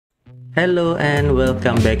Hello and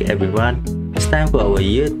welcome back everyone. It's time for our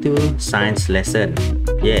Year 2 Science lesson.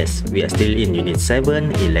 Yes, we are still in Unit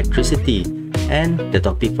 7 Electricity, and the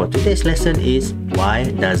topic for today's lesson is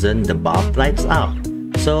why doesn't the bulb lights up?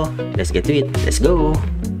 So let's get to it. Let's go!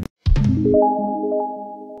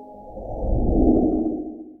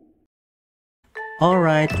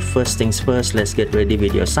 Alright, first things first, let's get ready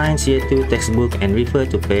with your Science Year 2 textbook and refer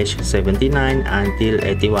to page 79 until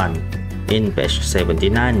 81. In page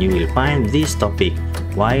 79, you will find this topic,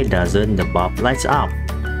 why doesn't the bulb lights up?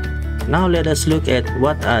 Now let us look at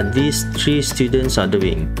what are these three students are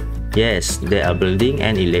doing. Yes, they are building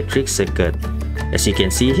an electric circuit. As you can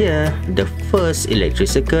see here, the first electric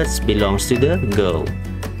circuit belongs to the girl.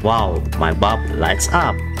 Wow, my bulb lights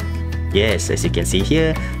up. Yes, as you can see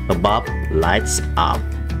here, a bulb lights up.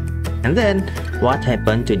 And then, what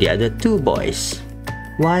happened to the other two boys?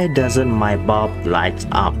 Why doesn't my bulb light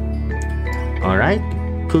up? Alright,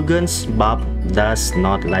 Kugan's bulb does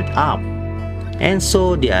not light up. And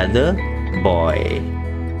so the other boy.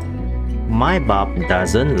 My bulb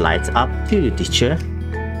doesn't light up too, teacher.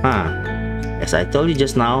 As I told you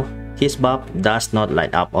just now, his bulb does not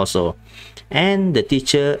light up also. And the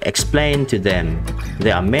teacher explained to them,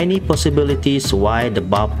 there are many possibilities why the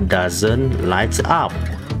bulb doesn't light up.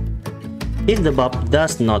 If the bulb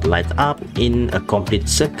does not light up in a complete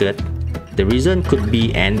circuit, the reason could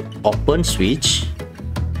be an open switch.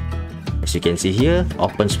 As you can see here,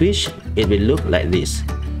 open switch, it will look like this.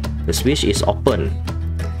 The switch is open.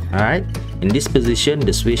 Alright, in this position,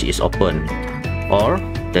 the switch is open. Or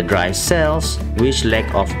the dry cells, which lack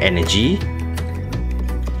of energy.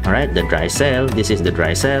 Alright, the dry cell, this is the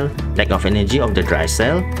dry cell, lack of energy of the dry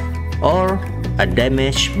cell. Or a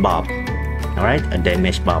damaged bulb. Alright, a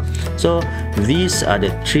damaged bulb. So these are the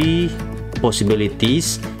three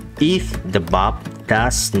possibilities if the bulb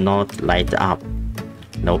does not light up.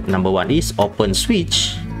 Now, number one is open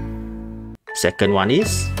switch. Second one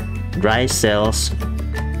is dry cells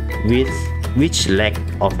with which lack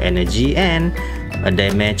of energy and a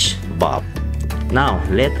damaged bulb. Now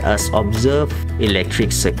let us observe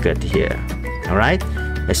electric circuit here. Alright,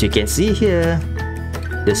 as you can see here,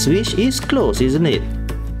 the switch is closed, isn't it?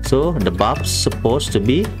 So the bulb's supposed to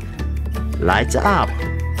be lights up.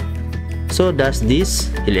 So does this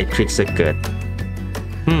electric circuit.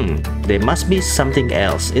 There must be something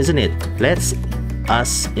else, isn't it? Let's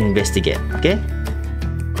us investigate, okay?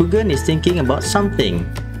 Kugan is thinking about something.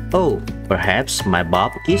 Oh, perhaps my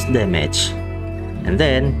bulb is damaged. And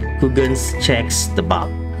then Kugan checks the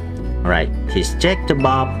bulb. Alright, he's checked the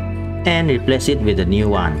bulb and replaced it with a new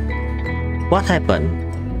one. What happened?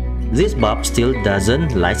 This bulb still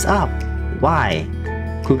doesn't light up. Why?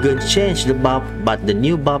 Kugan changed the bulb, but the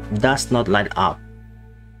new bulb does not light up.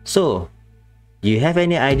 So, do you have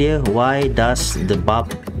any idea why does the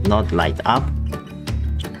bulb not light up?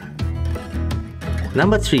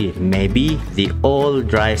 Number 3, maybe the old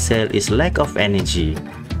dry cell is lack of energy.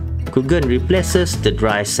 Kugan replaces the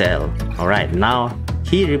dry cell. Alright, now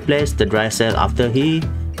he replaced the dry cell after he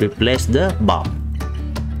replaced the bulb.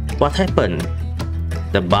 What happened?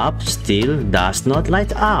 The bulb still does not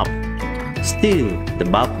light up. Still, the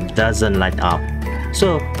bulb doesn't light up.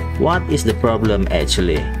 So, what is the problem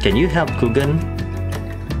actually? Can you help Kugan?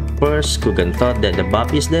 First, Kugan thought that the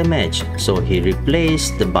bulb is damaged, so he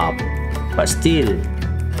replaced the bulb. But still,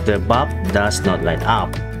 the bulb does not light up.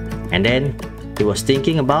 And then, he was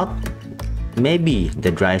thinking about maybe the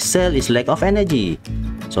dry cell is lack of energy.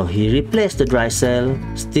 So he replaced the dry cell,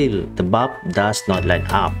 still the bulb does not light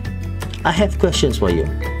up. I have questions for you.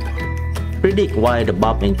 Predict why the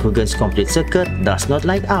bulb in Kugan's complete circuit does not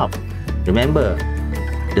light up. Remember,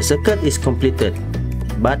 the circuit is completed,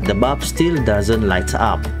 but the bulb still doesn't light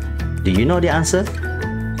up. Do you know the answer?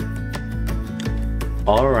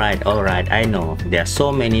 Alright, I know there are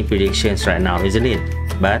so many predictions right now, isn't it?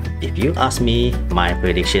 But if you ask me, my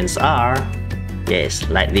predictions are, yes,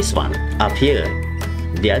 like this one, up here.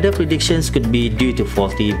 The other predictions could be due to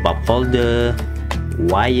faulty bulb holder,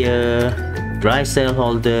 wire, dry cell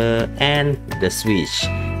holder, and the switch.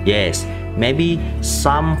 Yes, maybe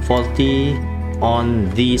some faulty on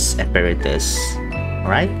these apparatus.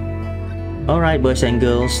 Alright boys and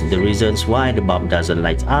girls, the reasons why the bulb doesn't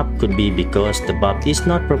light up could be because the bulb is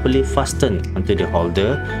not properly fastened onto the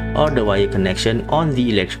holder, or the wire connection on the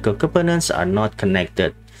electrical components are not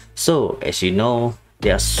connected. So as you know,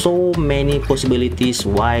 there are so many possibilities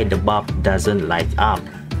why the bulb doesn't light up.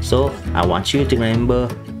 So I want you to remember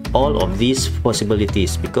all of these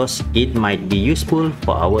possibilities because it might be useful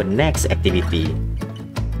for our next activity.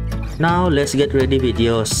 Now let's get ready with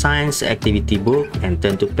your science activity book and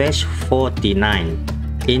turn to page 49.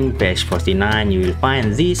 In page 49, you will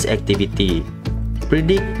find this activity.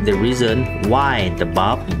 Predict the reason why the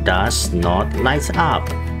bulb does not light up.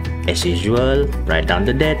 As usual, write down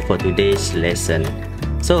the date for today's lesson.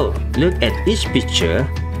 So, look at each picture,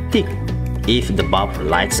 tick if the bulb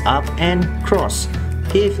lights up and cross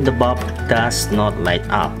if the bulb does not light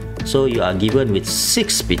up. So you are given with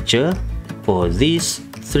 6 pictures for these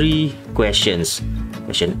 3 questions.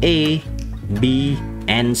 Question A, B,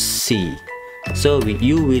 and C. So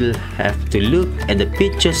you will have to look at the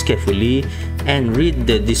pictures carefully and read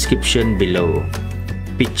the description below.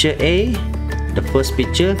 Picture A, the first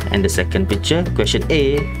picture and the second picture. Question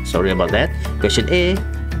A, sorry about that. Question A,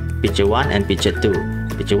 picture 1 and picture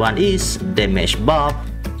 2. Picture 1 is damaged bulb.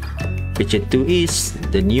 Picture 2 is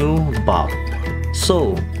the new bulb.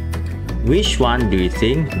 So, which one do you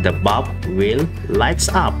think the bulb will lights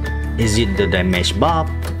up? Is it the damaged bulb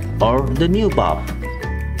or the new bulb?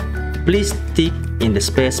 Please tick in the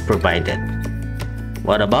space provided.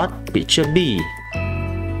 What about picture B?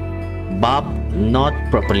 Bulb not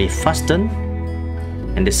properly fastened.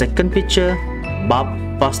 And the second picture, bulb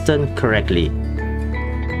fastened correctly.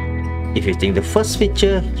 If you think the first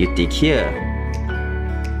picture, you tick here.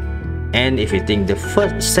 And if you think the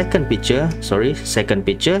second picture,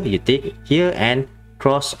 you tick here and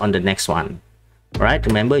cross on the next one. Alright,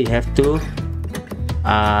 remember you have to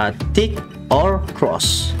tick or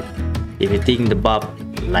cross. If you think the bulb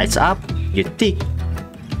lights up, you tick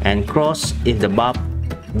and cross if the bulb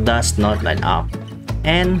does not light up.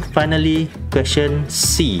 And finally, question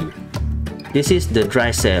C. This is the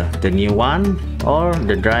dry cell, the new one, or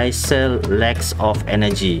the dry cell lacks of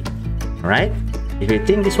energy. Right? If you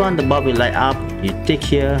think this one, the bulb will light up, you tick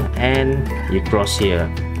here and you cross here.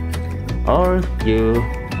 Or you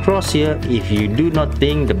cross here if you do not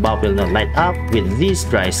think the bulb will not light up with this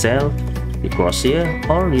dry cell. You cross here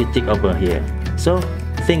or you tick over here. So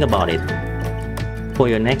think about it. For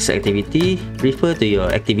your next activity, refer to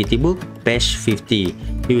your activity book, page 50.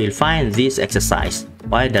 You will find this exercise.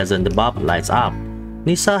 Why doesn't the bulb light up?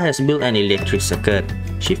 Nisa has built an electric circuit.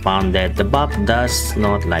 She found that the bulb does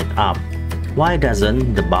not light up. Why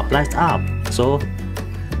doesn't the bulb light up? So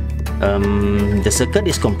the circuit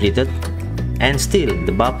is completed and still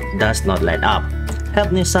the bulb does not light up.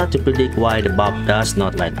 Help Nisa to predict why the bulb does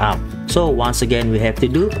not light up. So once again, we have to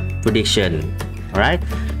do prediction. Alright,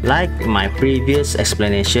 like my previous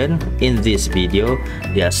explanation in this video,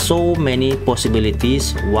 there are so many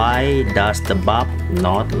possibilities why does the bulb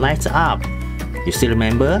not light up. You still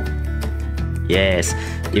remember? Yes,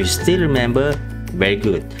 if you still remember, very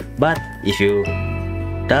good. But if you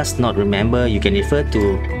does not remember, you can refer to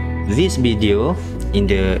this video in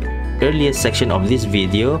the earlier section of this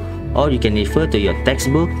video, or you can refer to your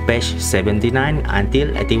textbook, page 79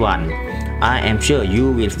 until 81. I am sure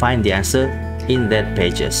you will find the answer in that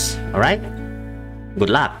pages. Alright? Good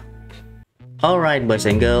luck! Alright boys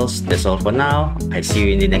and girls, that's all for now. I see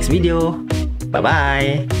you in the next video. Bye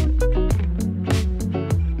bye!